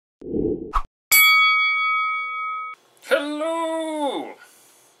Hello!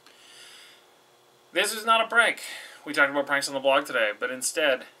 This is not a prank. We talked about pranks on the blog today, but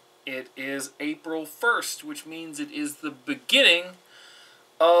instead it is April 1st, which means it is the beginning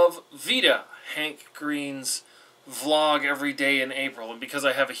of VEDA, Hank Green's vlog every day in April. And because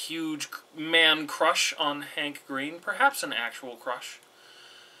I have a huge man crush on Hank Green, perhaps an actual crush,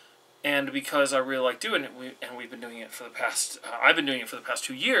 and because I really like doing it, and we've been doing it for the past, I've been doing it for the past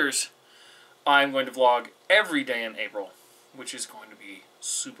 2 years, I'm going to vlog every day in April, which is going to be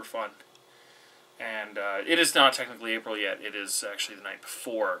super fun. And it is not technically April yet. It is actually the night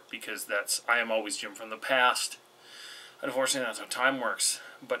before, because I am always Jim from the past. Unfortunately, that's how time works.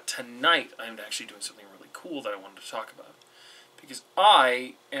 But tonight, I'm actually doing something really cool that I wanted to talk about. Because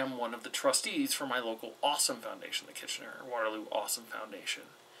I am one of the trustees for my local Awesome Foundation, the Kitchener-Waterloo Awesome Foundation.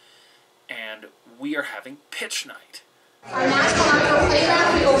 And we are having pitch night. Our National Outdoor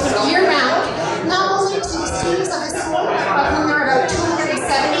Playground will be open year-round, not only to students of the school, of whom there are about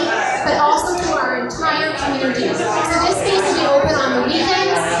 270, but also to our entire community. So this space will be open on the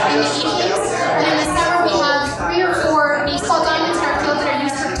weekends and the evenings, and in the summer we have 3 or 4 baseball diamonds in our field that are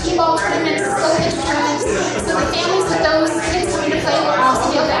used for t-ball tournaments, slow pitch tournaments, so the families with those kids coming to play will also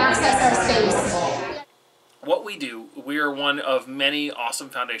be able to access our space. What we do, we are one of many awesome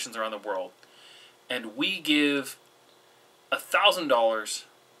foundations around the world, and we give $1,000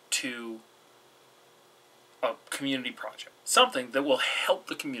 to a community project. Something that will help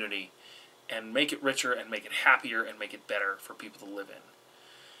the community and make it richer and make it happier and make it better for people to live in.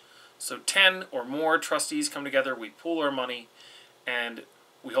 So 10 or more trustees come together, we pool our money, and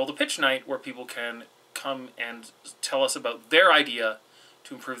we hold a pitch night where people can come and tell us about their idea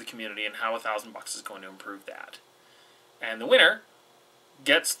to improve the community and how $1,000 is going to improve that. And the winner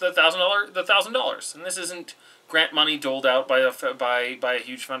gets the $1,000. And this isn't grant money doled out by a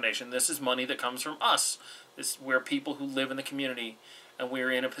huge foundation. This is money that comes from us. We're people who live in the community, and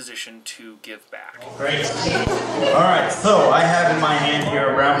we're in a position to give back. Great. All right, so I have in my hand here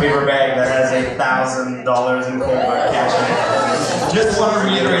a brown paper bag that has $1,000 in cold hard cash in it. Just want to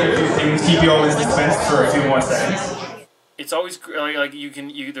reiterate a few things, keep you all in suspense for a few more seconds. It's always like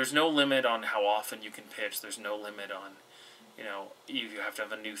there's no limit on how often you can pitch. There's no limit on, you have to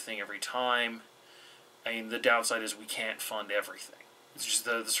have a new thing every time. I mean, the downside is we can't fund everything. It's just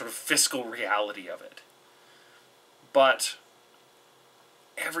the sort of fiscal reality of it. But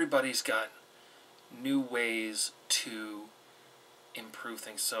everybody's got new ways to improve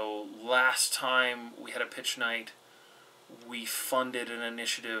things. So last time we had a pitch night, we funded an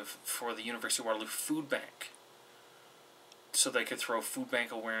initiative for the University of Waterloo Food Bank, so they could throw food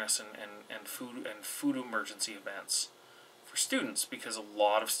bank awareness and food emergency events for students, because a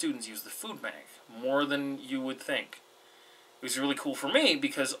lot of students use the food bank, more than you would think. It was really cool for me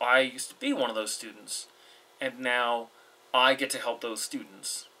because I used to be one of those students, and now I get to help those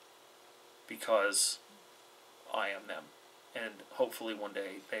students because I am them, and hopefully one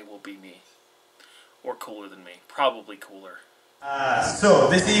day they will be me, or cooler than me, probably cooler. So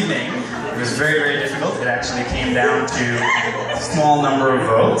this evening, it was very, very difficult. It actually came down to a small number of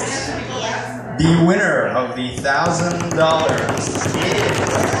votes. The winner of the $1,000 is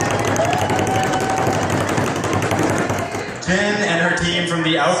Jen and her team from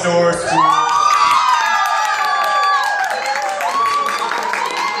the outdoor school.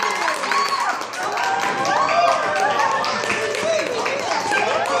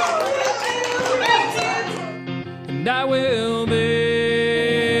 And I will bend,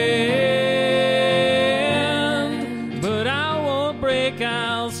 but I won't break,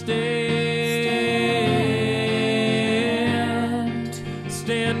 I'll stand.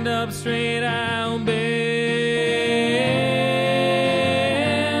 Stand up straight, I'll bend,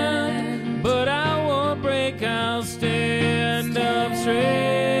 but I won't break, I'll stand.